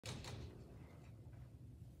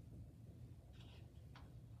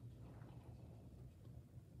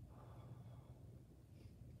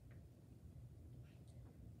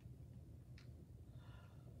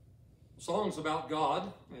Songs about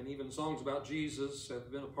God and even songs about Jesus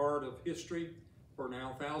have been a part of history for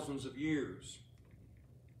now thousands of years.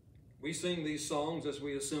 We sing these songs as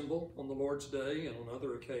we assemble on the Lord's Day and on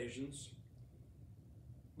other occasions.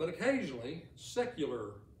 But occasionally,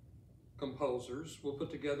 secular composers will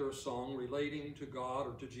put together a song relating to God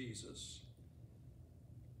or to Jesus.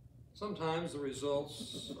 Sometimes the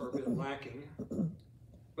results are a bit lacking,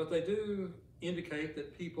 but they do indicate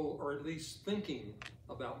that people are at least thinking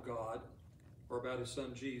about God or about his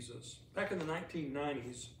son Jesus. Back in the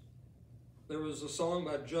 1990s, there was a song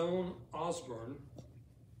by Joan Osborne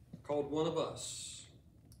called One of Us.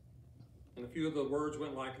 And a few of the words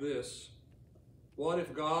went like this: what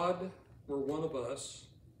if God were one of us,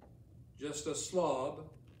 just a slob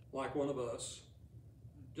like one of us,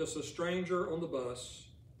 just a stranger on the bus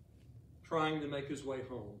trying to make his way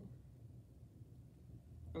home?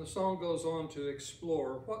 And the song goes on to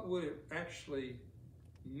explore what would it actually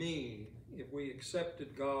mean if we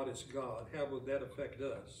accepted God as God? How would that affect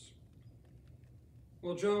us?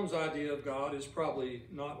 Well, Joan's idea of God is probably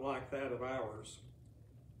not like that of ours,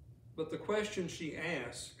 but the question she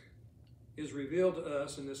asked is revealed to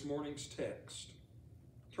us in this morning's text.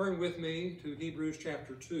 Turn with me to Hebrews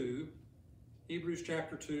chapter 2,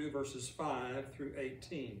 verses 5 through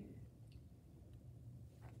 18.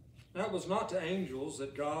 Now it was not to angels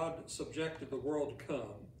that God subjected the world to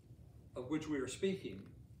come, of which we are speaking.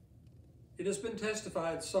 It has been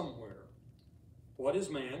testified somewhere. What is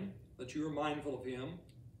man, that you are mindful of him,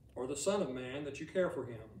 or the Son of Man, that you care for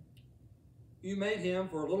him? You made him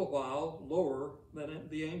for a little while lower than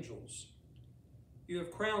the angels. You have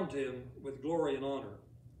crowned him with glory and honor,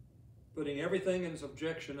 putting everything in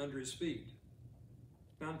subjection under his feet.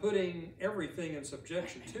 Now, in putting everything in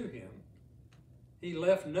subjection to him, he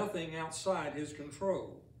left nothing outside his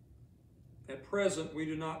control. At present, we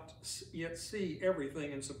do not yet see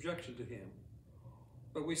everything in subjection to him.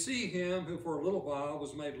 But we see him who for a little while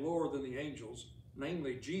was made lower than the angels,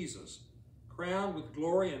 namely Jesus, crowned with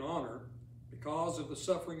glory and honor because of the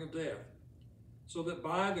suffering of death, so that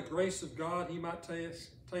by the grace of God he might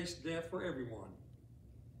taste death for everyone.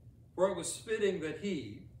 For it was fitting that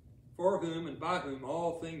he, for whom and by whom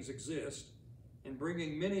all things exist, in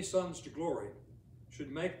bringing many sons to glory,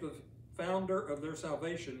 should make the founder of their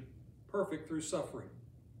salvation perfect through suffering.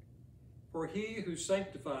 For he who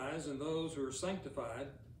sanctifies and those who are sanctified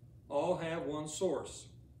all have one source.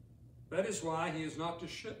 That is why he is not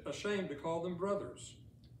ashamed to call them brothers,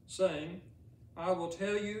 saying, I will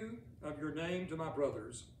tell you of your name to my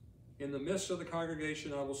brothers. In the midst of the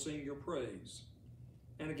congregation I will sing your praise.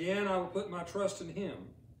 And again I will put my trust in him.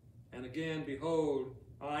 And again, behold,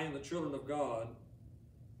 I and the children of God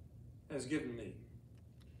has given me.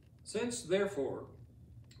 Since, therefore,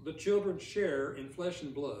 the children share in flesh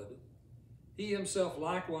and blood, he himself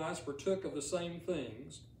likewise partook of the same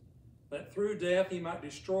things, that through death he might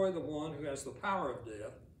destroy the one who has the power of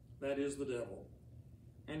death, that is, the devil,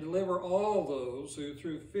 and deliver all those who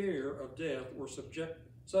through fear of death were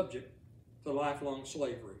subject to lifelong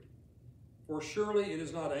slavery. For surely it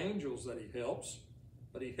is not angels that he helps,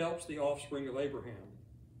 but he helps the offspring of Abraham.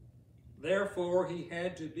 Therefore he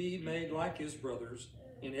had to be made like his brothers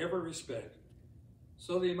in every respect,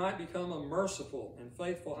 so that he might become a merciful and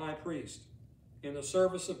faithful high priest in the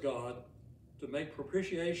service of God, to make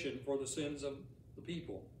propitiation for the sins of the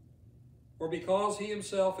people. For because he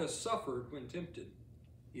himself has suffered when tempted,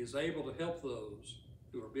 he is able to help those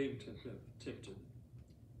who are being tempted.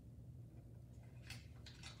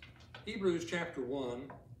 Hebrews chapter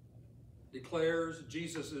 1 declares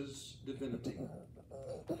Jesus' divinity.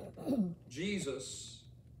 Jesus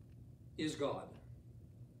is God.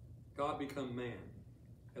 God become man,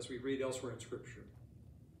 as we read elsewhere in Scripture.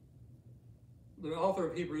 The author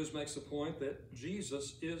of Hebrews makes the point that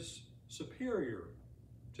Jesus is superior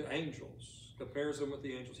to angels, compares them with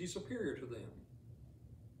the angels. He's superior to them.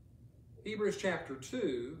 Hebrews chapter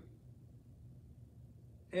 2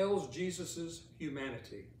 hails Jesus'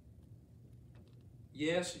 humanity.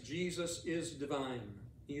 Yes, Jesus is divine.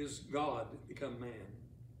 He is God become man.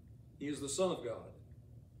 He is the Son of God.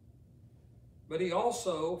 But he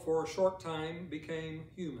also, for a short time, became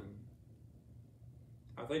human.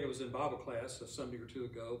 I think it was in Bible class a Sunday or two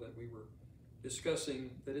ago that we were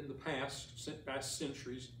discussing that in the past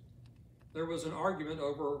centuries, there was an argument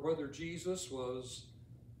over whether Jesus was,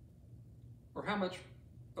 or how much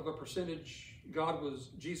of a percentage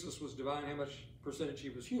Jesus was divine, how much percentage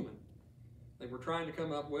he was human. They were trying to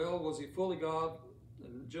come up, well, was he fully God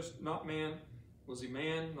and just not man? Was he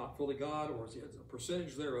man, not fully God, or was he a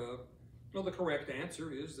percentage thereof? Well, the correct answer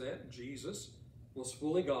is that Jesus was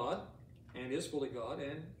fully God and is fully God,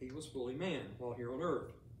 and he was fully man while here on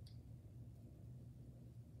earth.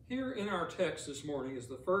 Here in our text this morning is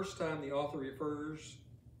the first time the author refers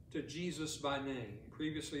to Jesus by name.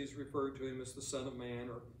 Previously, he's referred to him as the Son of Man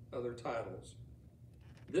or other titles.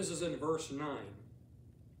 This is in verse 9.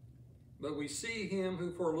 But we see him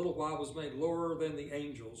who for a little while was made lower than the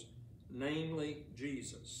angels, namely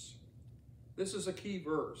Jesus. This is a key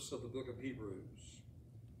verse of the book of Hebrews.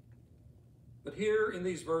 But here in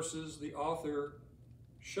these verses, the author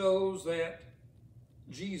shows that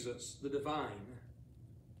Jesus, the divine,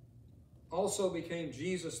 also became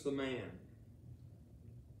Jesus the man.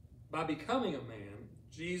 By becoming a man,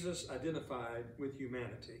 Jesus identified with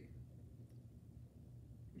humanity.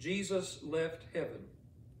 Jesus left heaven.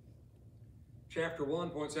 Chapter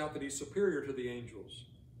 1 points out that he's superior to the angels.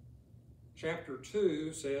 Chapter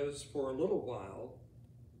 2 says, for a little while,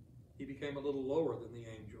 he became a little lower than the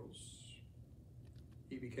angels.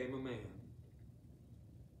 He became a man.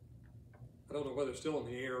 I don't know whether it's still in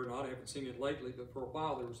the air or not. I haven't seen it lately, but for a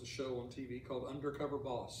while there was a show on TV called Undercover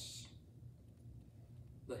Boss.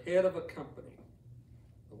 The head of a company,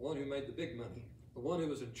 the one who made the big money, the one who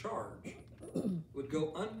was in charge, would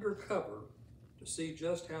go undercover to see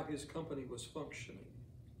just how his company was functioning.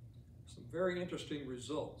 Some very interesting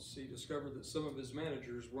results. He discovered that some of his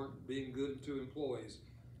managers weren't being good to employees.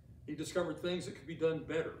 He discovered things that could be done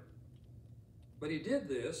better. But he did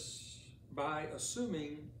this by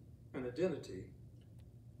assuming an identity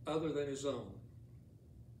other than his own.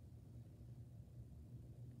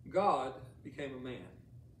 God became a man.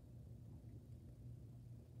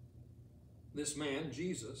 This man,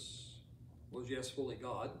 Jesus, was yes, fully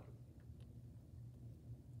God.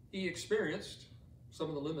 He experienced some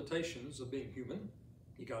of the limitations of being human.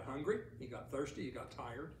 He got hungry, he got thirsty, he got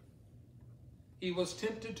tired. He was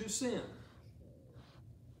tempted to sin.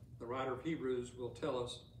 The writer of Hebrews will tell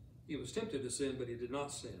us he was tempted to sin, but he did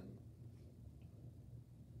not sin.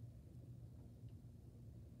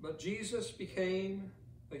 But Jesus became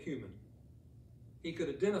a human. He could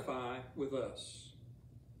identify with us.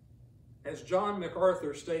 As John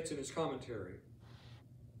MacArthur states in his commentary,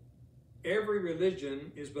 every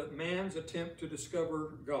religion is but man's attempt to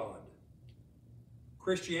discover God.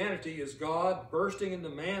 Christianity is God bursting into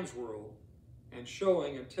man's world and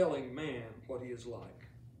showing and telling man what he is like.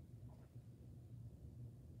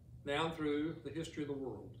 Down through the history of the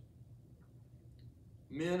world,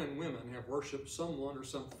 men and women have worshiped someone or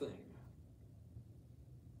something.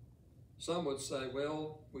 Some would say,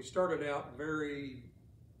 well, we started out very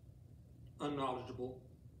unknowledgeable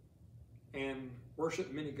and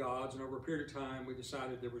worshiped many gods, and over a period of time we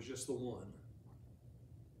decided there was just the one.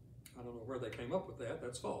 I don't know where they came up with that.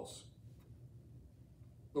 That's false.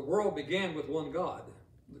 The world began with one God,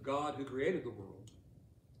 the God who created the world.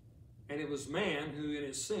 And it was man who in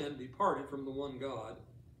his sin departed from the one God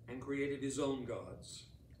and created his own gods,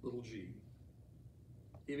 little g.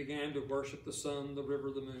 He began to worship the sun, the river,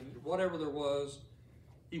 the moon, whatever there was,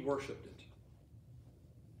 he worshiped it.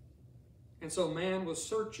 And so man was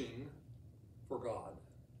searching for God.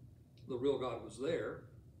 The real God was there.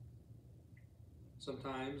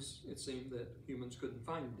 Sometimes it seemed that humans couldn't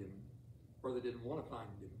find him, or they didn't want to find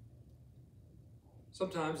him.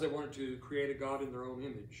 Sometimes they wanted to create a God in their own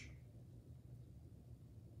image.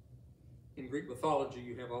 In Greek mythology,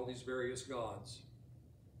 you have all these various gods.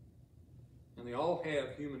 And they all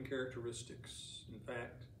have human characteristics. In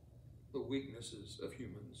fact, the weaknesses of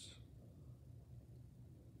humans.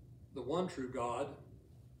 The one true God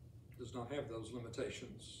does not have those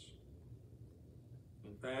limitations.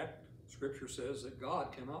 In fact, Scripture says that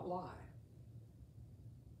God cannot lie.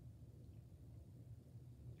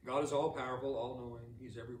 God is all-powerful, all-knowing.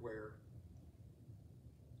 He's everywhere.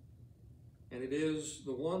 And it is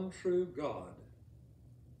the one true God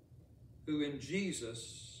who in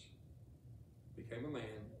Jesus became a man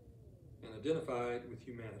and identified with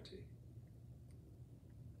humanity.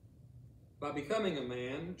 By becoming a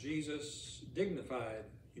man, Jesus dignified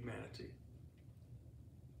humanity.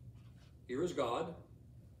 Here is God.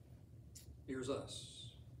 Here's us.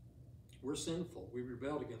 We're sinful. We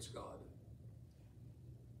rebelled against God.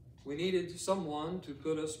 We needed someone to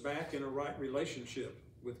put us back in a right relationship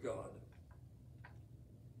with God.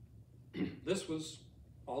 This was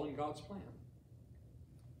all in God's plan.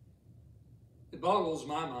 It boggles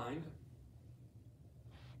my mind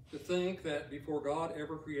to think that before God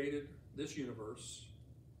ever created this universe,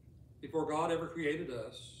 before God ever created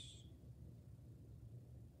us,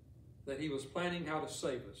 that he was planning how to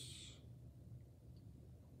save us.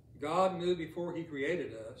 God knew before he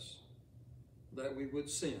created us that we would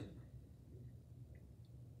sin.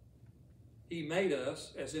 He made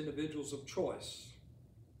us as individuals of choice.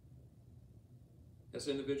 As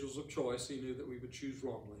individuals of choice, he knew that we would choose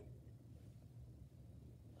wrongly.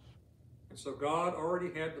 And so God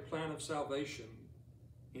already had the plan of salvation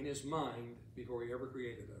in his mind before he ever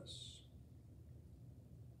created us.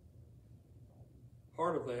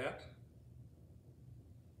 Part of that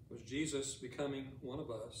was Jesus becoming one of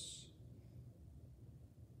us.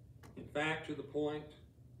 In fact, to the point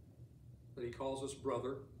that he calls us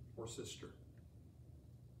brother or sister.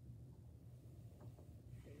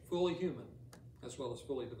 Fully human as well as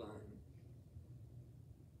fully divine.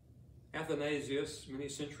 Athanasius, many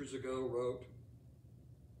centuries ago, wrote,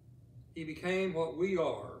 "He became what we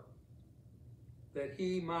are, that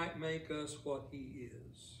he might make us what he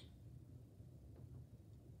is."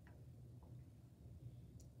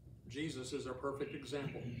 Jesus is our perfect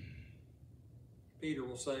example. Peter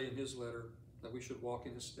will say in his letter that we should walk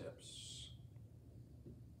in his steps.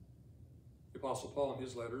 The Apostle Paul in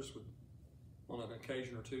his letters would, on an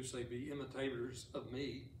occasion or two, say, "Be imitators of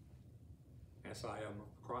me as I am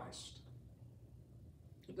of Christ."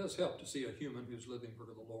 It does help to see a human who's living for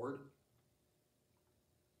the Lord.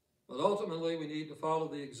 But ultimately, we need to follow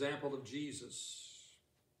the example of Jesus.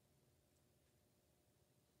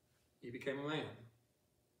 He became a man,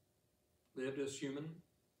 lived as human,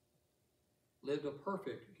 lived a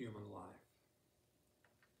perfect human life.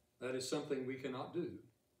 That is something we cannot do.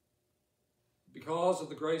 Because of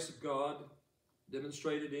the grace of God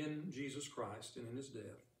demonstrated in Jesus Christ and in his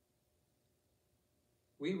death,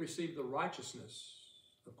 we receive the righteousness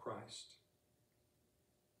of Christ.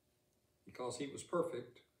 Because he was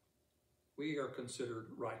perfect, we are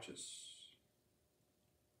considered righteous.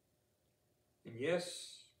 And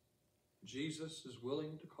yes, Jesus is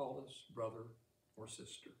willing to call us brother or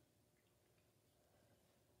sister.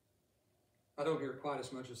 I don't hear it quite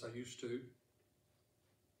as much as I used to.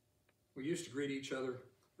 We used to greet each other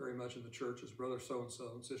very much in the church as brother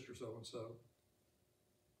so-and-so and sister so-and-so.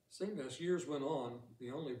 Seemed as years went on,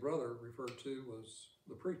 the only brother referred to was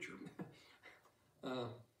the preacher.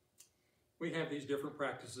 We have these different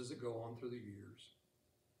practices that go on through the years.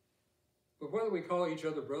 But whether we call each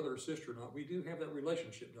other brother or sister or not, we do have that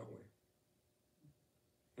relationship, don't we?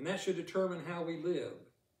 And that should determine how we live.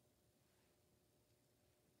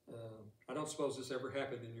 I don't suppose this ever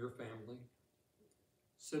happened in your family.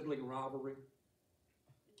 Sibling rivalry?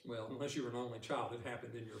 Well, unless you were an only child, it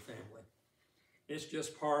happened in your family. It's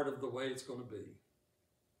just part of the way it's going to be.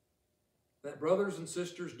 That brothers and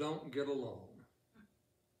sisters don't get along.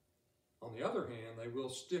 On the other hand, they will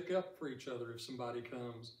stick up for each other if somebody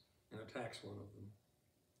comes and attacks one of them.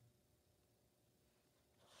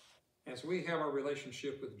 As we have our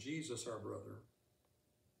relationship with Jesus, our brother,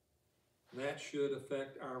 that should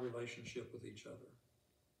affect our relationship with each other.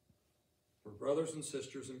 We're brothers and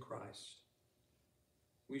sisters in Christ.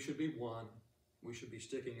 We should be one. We should be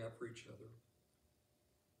sticking up for each other.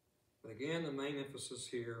 But again, the main emphasis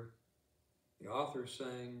here, the author is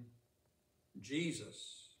saying,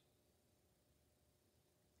 Jesus,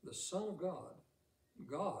 the Son of God,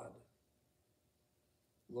 God,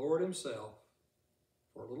 lowered himself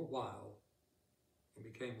for a little while and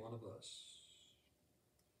became one of us.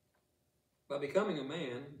 By becoming a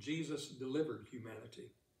man, Jesus delivered humanity.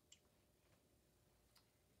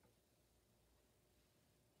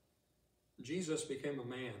 Jesus became a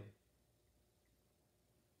man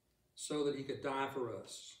so that he could die for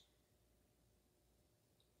us.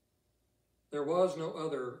 There was no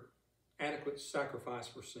other adequate sacrifice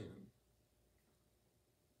for sin.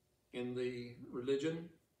 In the religion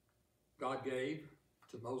God gave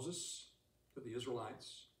to Moses, to the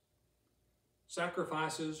Israelites,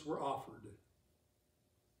 sacrifices were offered.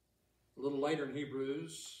 A little later in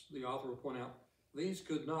Hebrews, the author will point out, these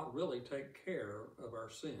could not really take care of our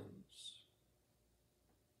sins.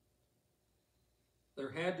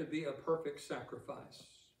 There had to be a perfect sacrifice.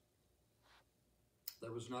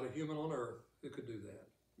 There was not a human on earth who could do that,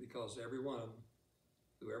 because everyone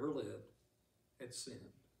who ever lived had sinned.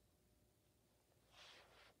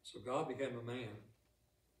 So God became a man,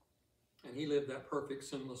 and he lived that perfect,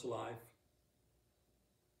 sinless life.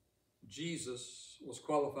 Jesus was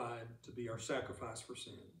qualified to be our sacrifice for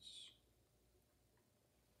sins.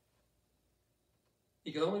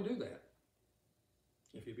 He could only do that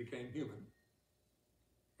if he became human,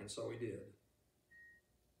 and so he did.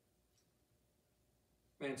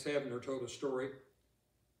 Vance Havner told a story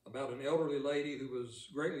about an elderly lady who was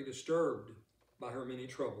greatly disturbed by her many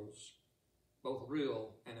troubles, both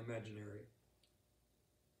real and imaginary.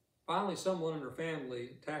 Finally, someone in her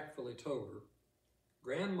family tactfully told her,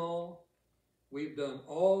 "Grandma, we've done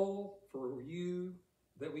all for you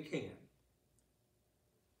that we can.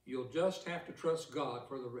 You'll just have to trust God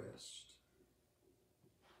for the rest."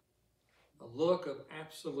 A look of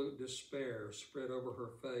absolute despair spread over her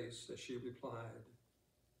face as she replied,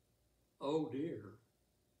 oh dear,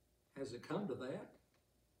 has it come to that?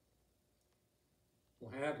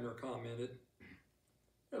 Well, Havner commented,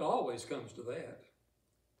 it always comes to that.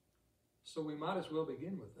 So we might as well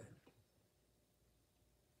begin with that.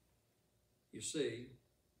 You see,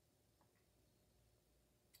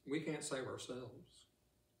 we can't save ourselves.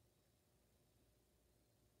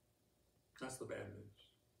 That's the bad news.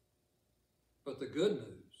 But the good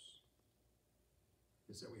news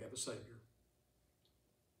is that we have a Savior.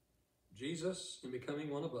 Jesus, in becoming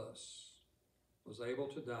one of us, was able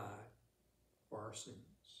to die for our sins.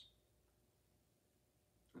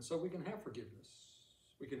 And so we can have forgiveness.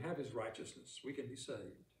 We can have his righteousness. We can be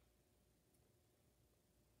saved.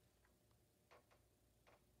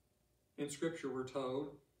 In Scripture, we're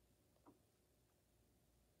told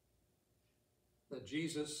that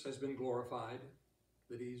Jesus has been glorified,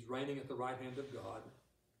 that he's reigning at the right hand of God.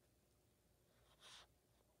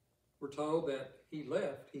 We're told that he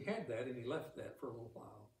had that, and he left that for a little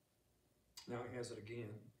while. Now he has it again.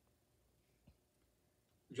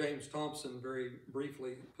 James Thompson very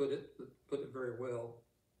briefly put it very well.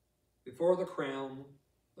 Before the crown,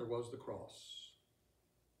 there was the cross.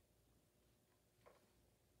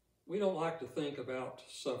 We don't like to think about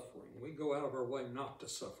suffering. We go out of our way not to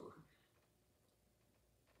suffer.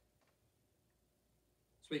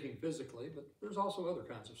 Speaking physically, but there's also other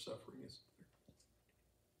kinds of suffering, isn't there?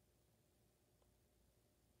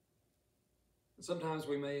 And sometimes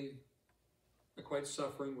we may equate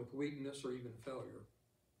suffering with weakness or even failure.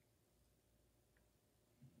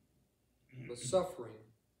 But suffering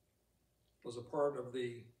was a part of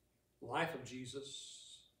the life of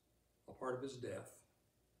Jesus, a part of his death.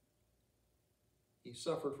 He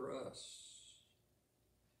suffered for us.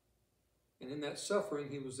 And in that suffering,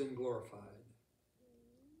 he was then glorified.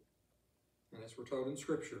 And as we're told in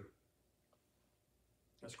Scripture,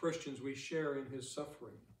 as Christians, we share in his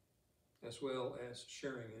suffering as well as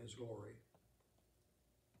sharing in his glory.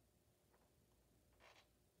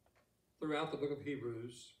 Throughout the book of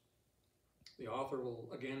Hebrews, the author will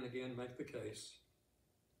again and again make the case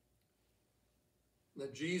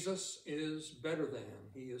that Jesus is better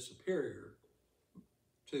than, he is superior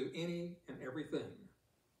to any and everything.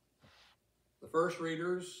 The first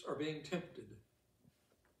readers are being tempted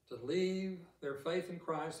to leave their faith in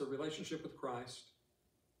Christ, their relationship with Christ,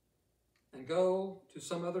 and go to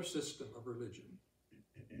some other system of religion.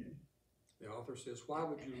 The author says, why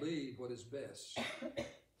would you leave what is best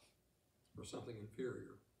for something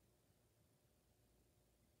inferior?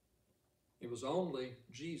 It was only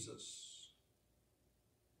Jesus,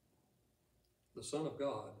 the Son of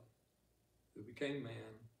God, who became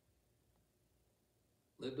man,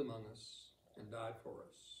 lived among us, and died for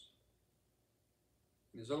us.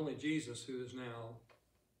 It is only Jesus who is now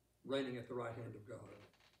reigning at the right hand of God.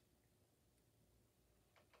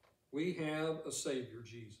 We have a Savior,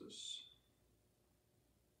 Jesus,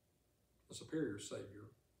 a superior Savior.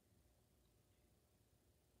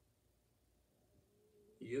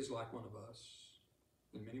 He is like one of us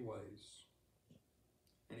in many ways,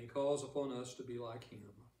 and he calls upon us to be like him.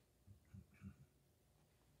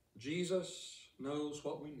 Jesus knows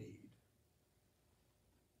what we need.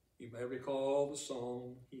 You may recall the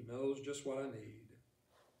song, he knows just what I need.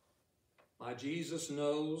 My Jesus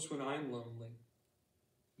knows when I'm lonely.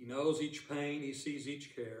 He knows each pain, he sees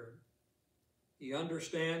each care. He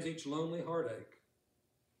understands each lonely heartache.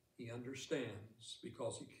 He understands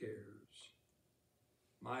because he cares.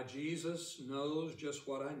 My Jesus knows just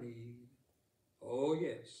what I need. Oh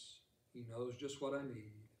yes, he knows just what I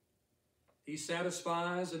need. He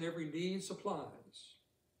satisfies and every need supplies.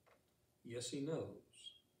 Yes, he knows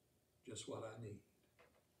just what I need.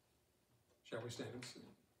 Shall we stand and sing?